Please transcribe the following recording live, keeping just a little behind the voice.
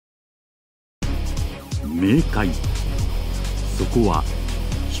冥界。そこは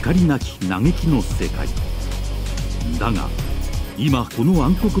光なき嘆きの世界だが、今この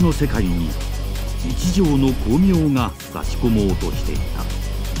暗黒の世界に一条の光明が差し込もうとしていた。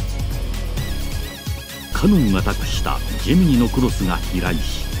カノンが託したジェミニのクロスが飛来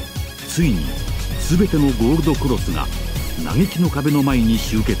し、ついに全てのゴールドクロスが嘆きの壁の前に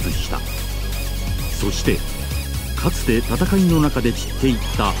集結した。そしてかつて戦いの中で散っていっ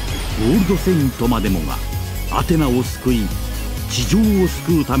たゴールドセイントまでもがアテナを救い、地上を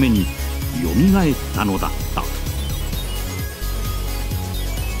救うためによみがえったのだった。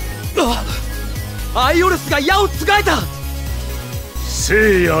アイオルスが矢をつがえた。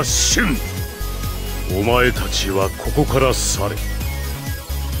聖夜春、お前たちはここから去れ。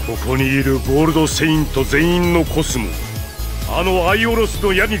ここにいるゴールドセイント全員のコスモ、あのアイオロス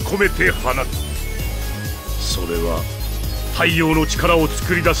の矢に込めて放つ。それは太陽の力を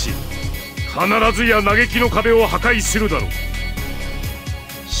作り出し、必ずや嘆きの壁を破壊するだろ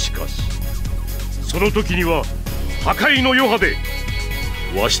う。しかしその時には破壊の余波で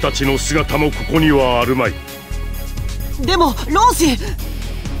わしたちの姿もここにはあるまい。でもロンシ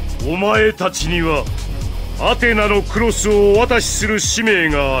お前たちにはアテナのクロスをお渡しする使命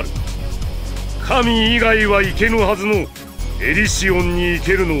がある。神以外は行けぬはずのエリシオンに行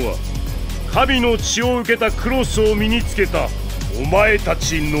けるのは、神の血を受けたクロスを身につけたお前た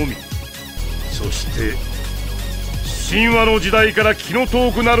ちのみ。そして神話の時代から気の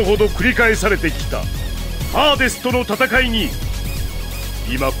遠くなるほど繰り返されてきたハーデスとの戦いに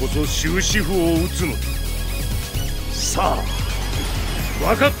今こそ終止符を打つのだ。さあ、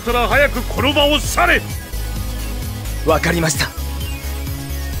分かったら早くこの場を去れ。わかりました。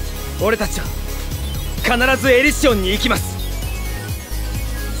俺たちは必ずエリシオンに行きます。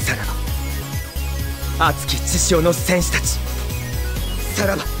さらば熱き血潮の戦士たち、さ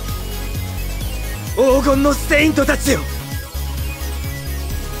らば黄金のセイントたちよ。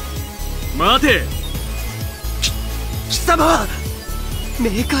待て。貴様は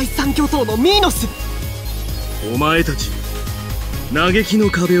冥界三巨頭のミーノス。お前たち嘆き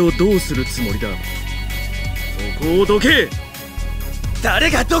の壁をどうするつもりだ。そこをどけ。誰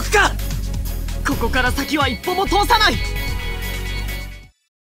がどくか。ここから先は一歩も通さない。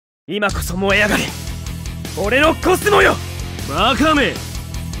今こそ燃え上がれ、俺のコスモよ。バカめ、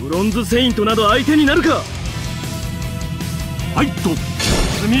ブロンズセイントなど相手になるか。はいっと。ま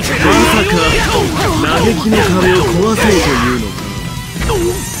さか嘆きの壁を壊そうというのか。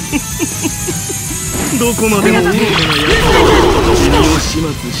どこまでも愚かな奴ら君を始末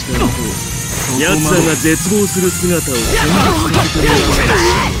した後、奴らが絶望する姿を見物させてもら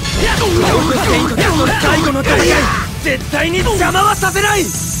う。ゴールドセイントたちの最後の戦い、絶対に邪魔はさせない。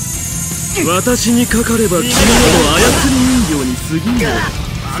私にかかれば君など操り人形に過ぎんだ。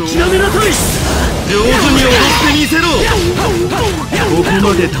諦めなさい。上手に踊ってみせろ。ここ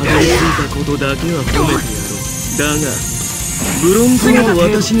までたどり着いたことだけは褒めてやろう。だがブロンズなど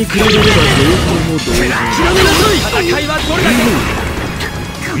私に比べれば同等も同然。諦めなさい。戦いはどれだ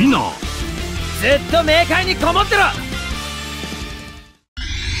け。いいな。ずっと冥界にこもってろ。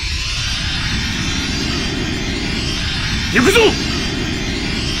行くぞ。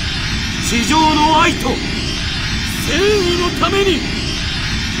地上の愛と正義のために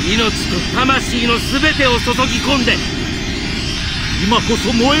命と魂の全てを注ぎ込んで、今こ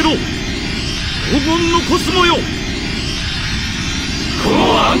そ燃えろ、黄金のコスモよ。こ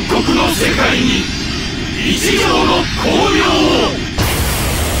の暗黒の世界に一条の光明を。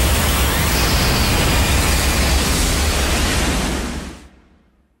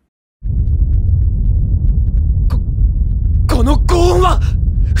この轟音は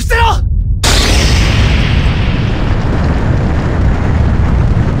伏せろ。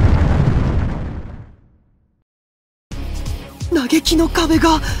嘆きの壁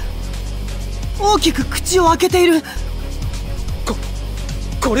が大きく口を開けている。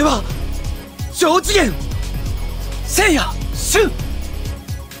これは超次元。聖夜春、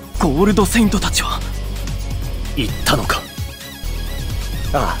ゴールドセイントたちは言ったのか。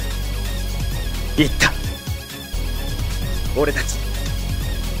ああ、言った。俺たち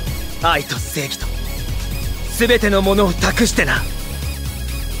愛と正義と全てのものを託してな。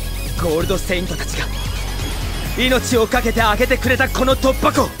ゴールドセイントたちが命を懸けて開けてくれたこの突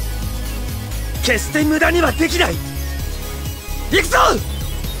破口、決して無駄にはできない。行くぞ。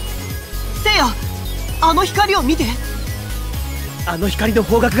聖夜、あの光を見て。あの光の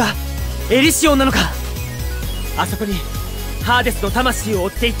方角がエリシオンなのか。あそこにハーデスの魂を追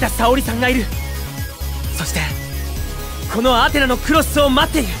っていった沙織さんがいる。そしてこのアテナのクロスを待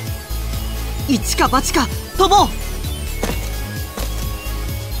っている。一か八か飛ぼう。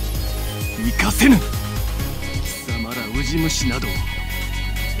行かせぬ。ジ虫など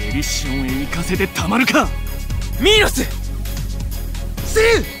エリシオンへ行かせてたまるか。ミーノス、スリ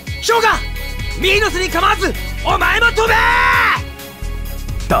ュウ、ヒョガ、ミーノスに構わずお前も飛べ。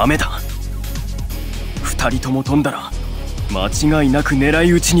ダメだ、二人とも飛んだら間違いなく狙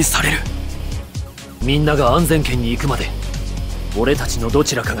い撃ちにされる。みんなが安全圏に行くまで俺たちのど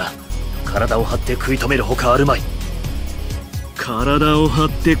ちらかが体を張って食い止めるほかあるまい。体を張っ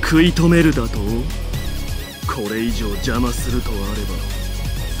て食い止めるだと？これ以上邪魔するとあれ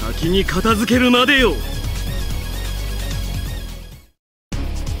ば先に片付けるまでよ。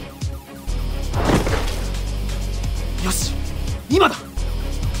よし、今だ。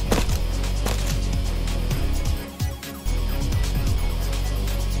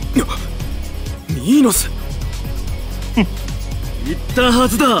ミーノス、言ったは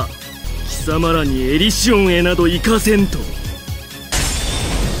ずだ。貴様らにエリシオンへなど行かせんと。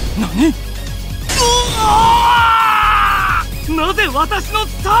何？なぜ私の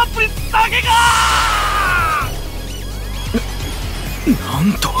サープリスだけが。な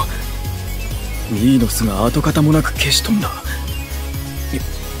んとミーノスが跡形もなく消し飛んだ。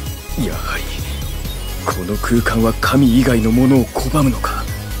やはりこの空間は神以外のものを拒むのか。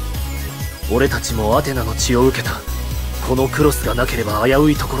俺たちもアテナの血を受けたこのクロスがなければ危う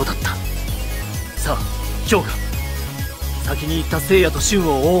いところだった。さあヒョウガ、先に行った聖夜とシュン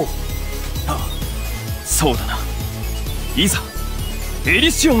を追おう。ああ、そうだな。いざエリ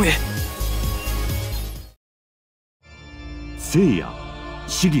シオンへ。聖夜、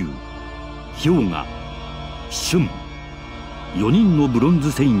紫龍、氷河、春、4人のブロン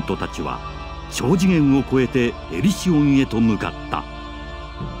ズセイントたちは超次元を越えてエリシオンへと向かった。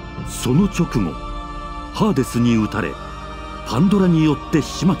その直後、ハーデスに撃たれパンドラによって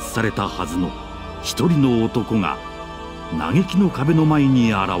始末されたはずの一人の男が嘆きの壁の前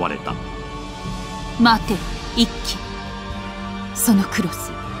に現れた。待て一騎、そのクロ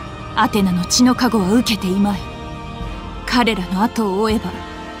スアテナの血の加護は受けていまい。彼らの後を追えば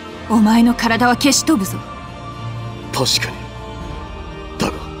お前の体は消し飛ぶぞ。確かに。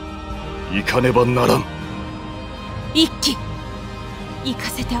だが行かねばならん。一騎、行か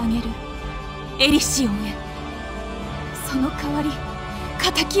せてあげるエリシオンへ。その代わり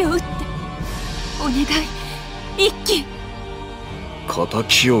仇を討ってお願い一騎。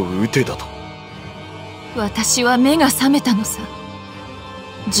仇を討てだと？私は目が覚めたのさ。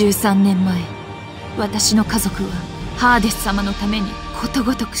13年前、私の家族はハーデス様のためにこと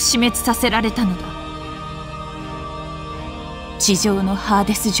ごとく死滅させられたのだ。地上のハー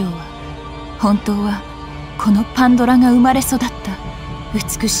デス城は本当はこのパンドラが生まれ育った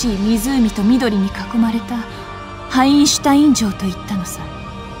美しい湖と緑に囲まれたハインシュタイン城と言ったのさ。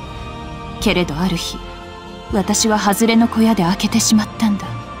けれどある日、私は外れの小屋で開けてしまったんだ。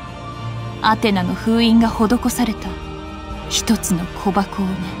アテナの封印が施された一つの小箱を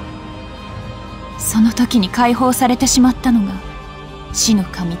ね。その時に解放されてしまったのが死の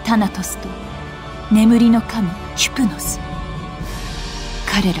神タナトスと眠りの神ヒュプノス。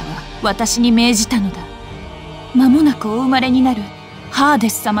彼らは私に命じたのだ。間もなくお生まれになるハーデ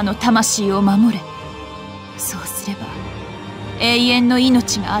ス様の魂を守れ。そうすれば永遠の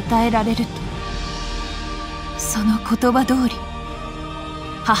命が与えられると。その言葉通り、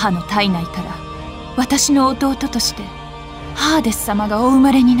母の体内から私の弟としてハーデス様がお生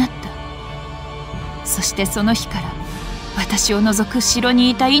まれになった。そしてその日から私を除く城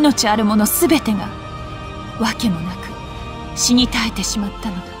にいた命あるもの全てが訳もなく死に絶えてしまった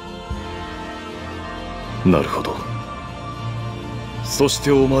のだ。なるほど。そし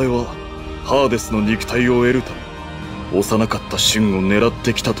てお前はハーデスの肉体を得るため幼かったシュンを狙っ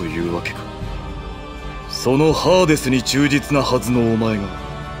てきたというわけか。そのハーデスに忠実なはずのお前が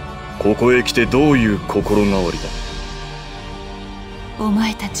ここへ来てどういう心変わりだ。お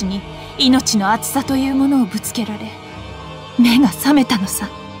前たちに命の熱さというものをぶつけられ目が覚めたのさ。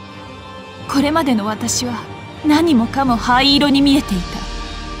これまでの私は何もかも灰色に見えていた。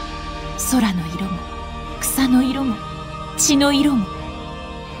空の色も草の色も血の色も。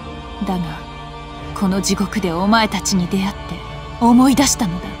だがこの地獄でお前たちに出会って思い出した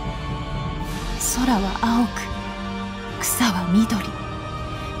のだ。空は青く草は緑、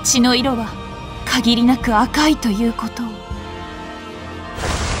血の色は限りなく赤いということを。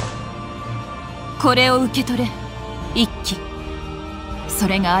これを受け取れ一騎。そ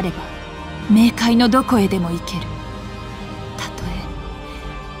れがあれば冥界のどこへでも行ける。たと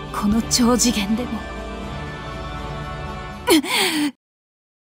えこの超次元でも。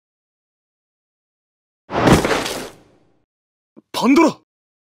パンドラ！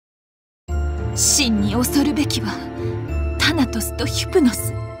真に恐るべきはタナトスとヒュプノ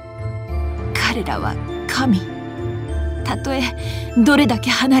ス。彼らは神。たとえどれだけ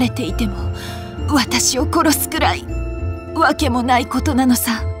離れていても私を殺すくらいわけもないことなの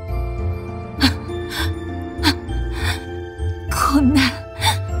さ。こんな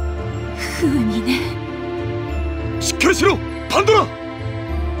風にね。しっかりしろパンドラ。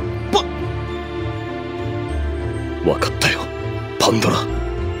分かったよパンドラ。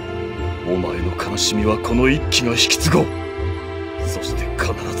お前の悲しみはこの一騎が引き継ごう。そして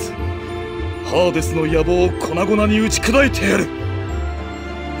必ずハーデスの野望を粉々に打ち砕いてやる。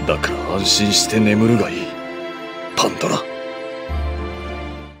だから安心して眠るがいいパンドラ。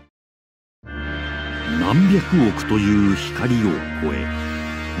何百億という光を超え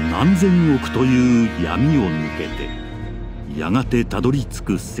何千億という闇を抜けてやがてたどり着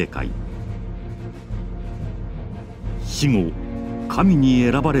く世界。死後神に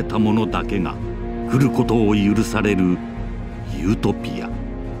選ばれた者だけが来ることを許されるユートピア。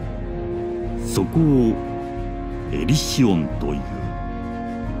そこをエリシオンという。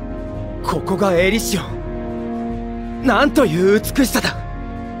ここがエリシオン。なんという美しさだ。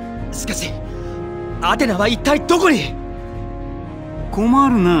しかしアテナは一体どこに。困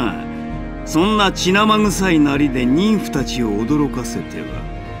るな。そんな血生臭いなりで妊婦たちを驚かせては。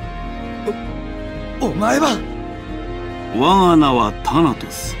お前は。我が名はタナト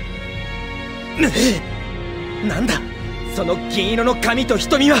ス。なんだその銀色の髪と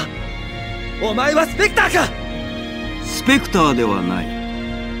瞳は。お前はスペクターか。スペクターではない。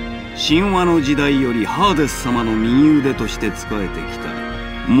神話の時代よりハーデス様の右腕として仕えてきた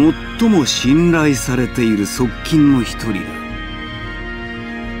最も信頼されている側近の一人だ。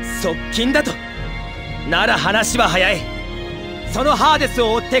側近だとなら話は早い。そのハーデス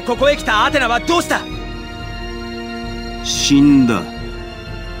を追ってここへ来たアテナはどうした。死んだ。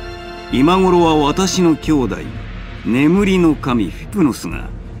今頃は私の兄弟眠りの神フィプノスが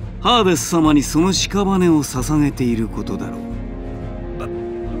ハーデス様にその屍を捧げていることだろう。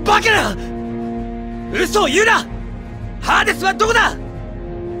バカな。嘘を言うな。ハーデスはどこだ。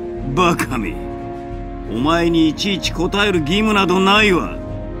バカめ。お前にいちいち答える義務などないわ。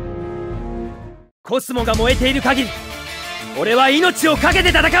コスモが燃えている限り俺は命を懸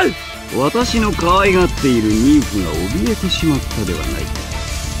けて戦う。私の可愛がっている妊婦が怯えてしまったではないか。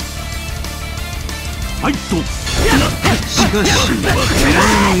はいと。しかし女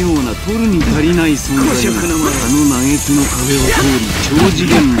のような取るに足りない存在があの嘆きの壁を通り超次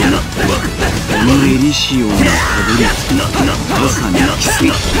元になったこのエリシオンがたどり着くまさに奇跡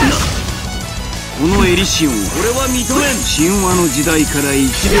だ。このエリシオン俺は認めん。神話の時代から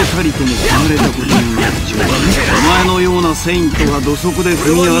一度たりとも離れたことのない地獄。お前のようなセイントが土足で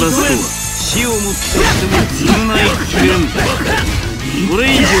踏み荒らすとは死をもってしても償いきれん。これ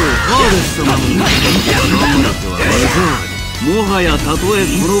以上ハーデス様の道に進むなとは技あり。もはやたとえ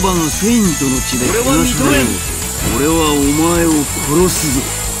この場がセイントの地で下されようと俺はお前を殺すぞ。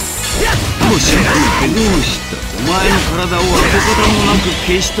もしどうした。お前の体を跡形もなく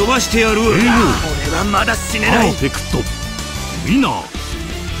消し飛ばしてやる。俺はまだ死ねない。パーフェクトウィナー。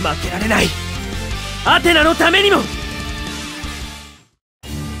負けられない。アテナのためにも。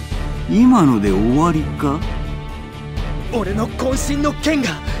今ので終わりか。俺の渾身の剣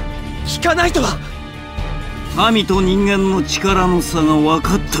が効かないとは。神と人間の力の差が分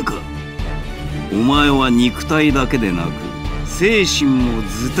かったか。お前は肉体だけでなく精神も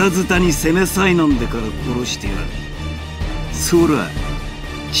ズタズタに攻め災難でから殺してやる。そら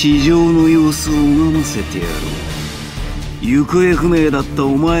地上の様子を拝ませてやろう。行方不明だった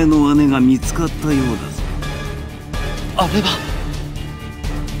お前の姉が見つかったようだぞ。あれは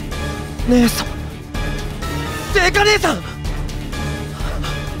姉さん。聖火姉さん。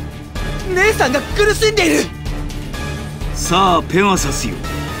姉さんが苦しんでいる。さあペガサスよ。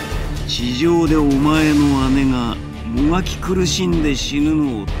地上でお前の姉がもがき苦しんで死ぬ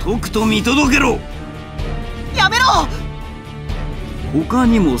のをとくと見届けろ。やめろ。他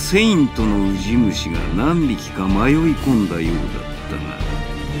にもセイントのウジ虫が何匹か迷い込んだようだったが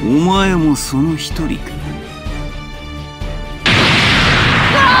お前もその一人か。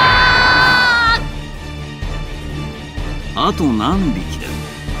あと何匹だ。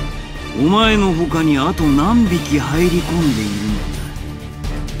お前の他にあと何匹入り込んでいる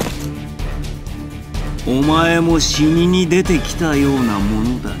のだ。お前も死にに出てきたようなも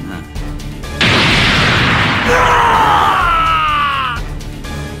のだな。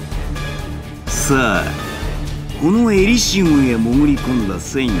さあこのエリシウムへ潜り込んだ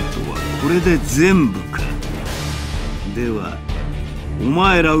セイントはこれで全部か。ではお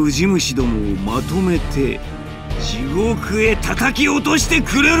前らウジ虫どもをまとめて地獄へ叩き落として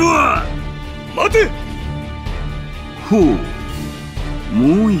くれるわ。待て。ほう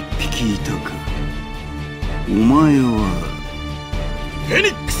もう一匹いたか。お前はフェニ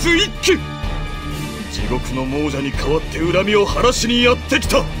ックス一騎、地獄の亡者に代わって恨みを晴らしにやってき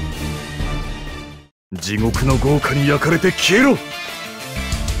た。地獄の豪華に焼かれて消えろ。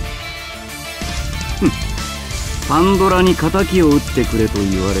パンドラに仇を討ってくれと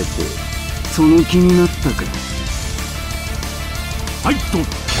言われてその気になったか。はいと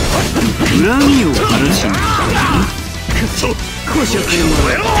恨みを晴らしにくそ、公爵の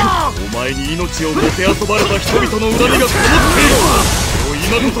お前に命をもてあそばれた人々の恨みがこもっている。それを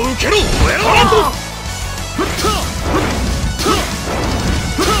今こそ受けろ。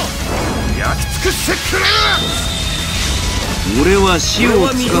焼き尽くしてくれ。俺は死を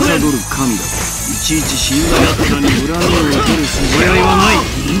司る神だ。いちいち死んだ奴らに恨みを受ける筋合いはない。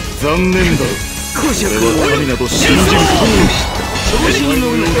残念だろ。公爵俺は神など信じん。お前の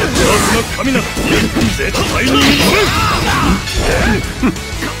ような邪悪な神など絶対に認めん。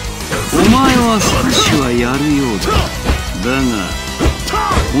お前は少しはやるようだ。だが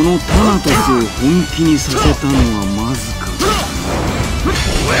このタナトスを本気にさせたのはまずか。貴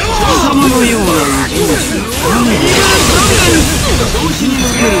様のような右往左往に腰につ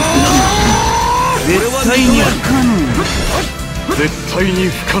けることは絶対に不可能。絶対に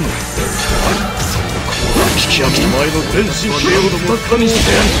不可能。引き上げ前の全身を真っ赤にして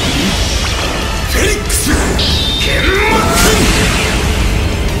やる。フェニックス剣幕。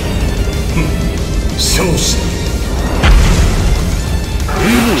勝死だ。大き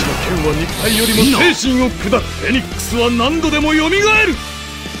な剣は肉体よりも精神を砕く。フェニックスは何度でもよみがえる。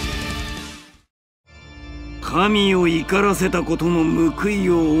神を怒らせたことの報い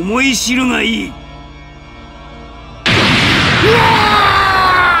を思い知るがいい。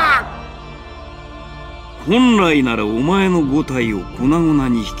本来ならお前の5体を粉々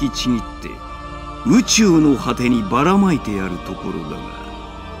に引きちぎって宇宙の果てにばらまいてやるところだが、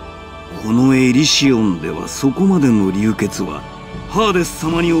このエリシオンではそこまでの流血はハーデス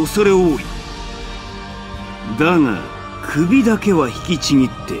様に恐れ多い。だが首だけは引きちぎっ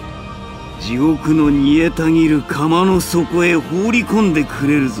て地獄の煮えたぎる釜の底へ放り込んでく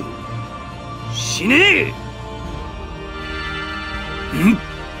れるぞ。死ねえ。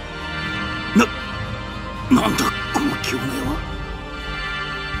なんだこの共鳴は。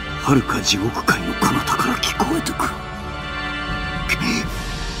遥か地獄界の彼方から聞こえてくる。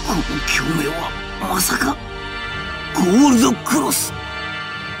この共鳴はまさかゴールドクロス。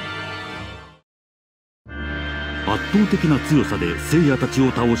圧倒的な強さで聖夜たち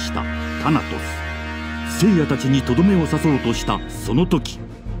を倒したタナトス。聖夜たちにとどめを刺そうとしたその時、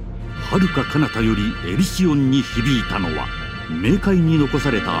遥か彼方よりエリシオンに響いたのは冥界に残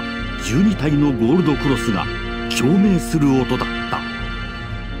された12体のゴールドクロスが共鳴する音だった。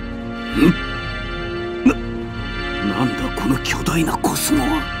なんだこの巨大なコスモ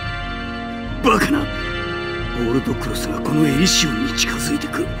は。バカな。ゴールドクロスがこのエリシオンに近づいて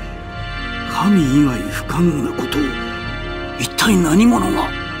くる。神以外不可能なことを一体何者が。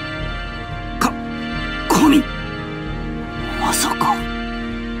神。まさか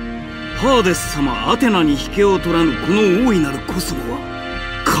ハーデス様アテナに引けを取らぬこの大いなるコスモは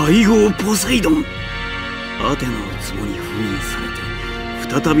海王ポセイドン。アテナの壺に封印さ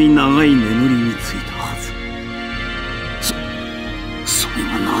れて再び長い眠りについたはず。それ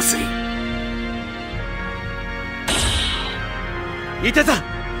がなぜ。いたぞ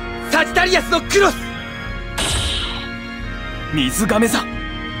サジタリアスのクロス。水亀座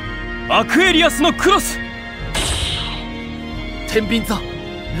アクエリアスのクロス。天秤座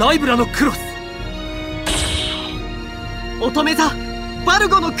ライブラのクロス。乙女座バル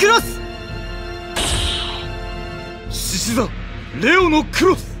ゴのクロス。獅子座レオのク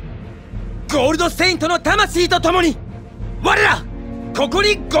ロス。ゴールドセイントの魂とともに我らここ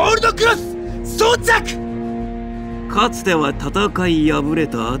にゴールドクロス装着。かつては戦い敗れ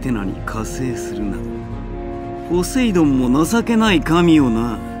たアテナに加勢するなどポセイドンも情けない神よ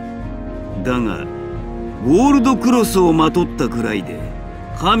な。だがゴールドクロスをまとったくらいで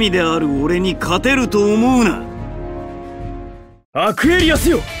神である俺に勝てると思うな。アクエリアス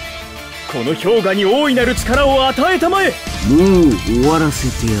よ、この氷河に大いなる力を与えたまえ。もう終わらせ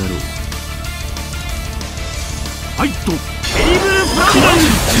てやろう。はいとエイブルプラ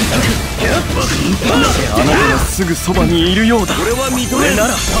あなたがすぐそばにいるようだ。俺は認める。な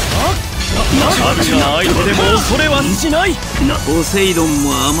らあるな相手でも恐れはしない。ポセイドン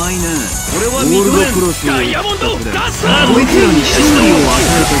も甘いな。俺はゴールドクロスをダイヤモンドこいつらにダッシュ。勝利を与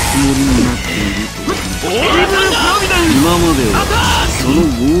えたつもりになっていると。今まではその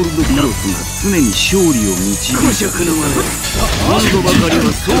ゴールドクロスが常に勝利を導いた。今度ばかりは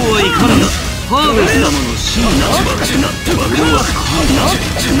そうはいかない。ハーベス様の死にな俺は神に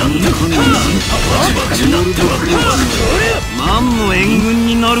何の援軍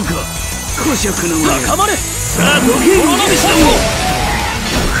になるか。古尺の前高まれ。さあどけ。滅びしたぞ。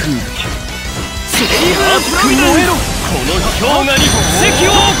熱く燃えろ。この氷河に奇跡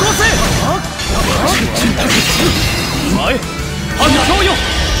を起こせ。前反響よ。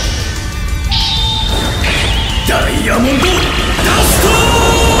ダイヤモンドダスト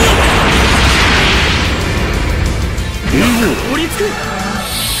降りつく。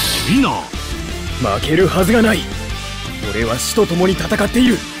いいな。負けるはずがない。俺は死と共に戦ってい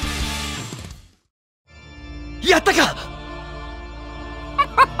る。やったか。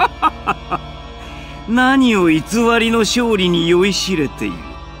何を偽りの勝利に酔いしれている。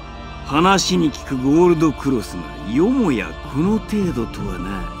話に聞くゴールドクロスがよもやこの程度とは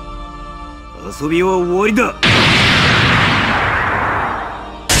な。遊びは終わりだ。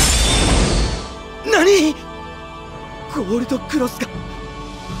何？ゴールドクロスが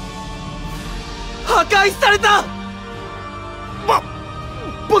破壊された。バ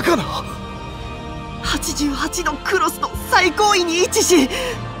カな。88のクロスの最高位に位置し、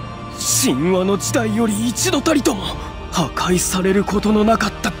神話の時代より一度たりとも破壊されることのなか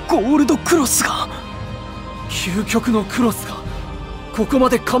ったゴールドクロスが、究極のクロスがここま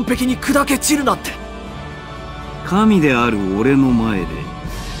で完璧に砕け散るなんて。神である俺の前で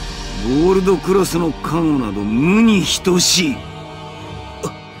ゴールドクロスの加護など無に等しい。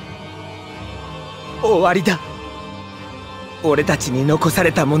終わりだ。俺たちに残さ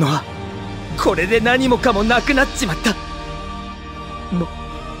れたものはこれで何もかもなくなっちまった。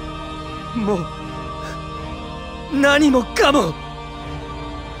もう何もかも。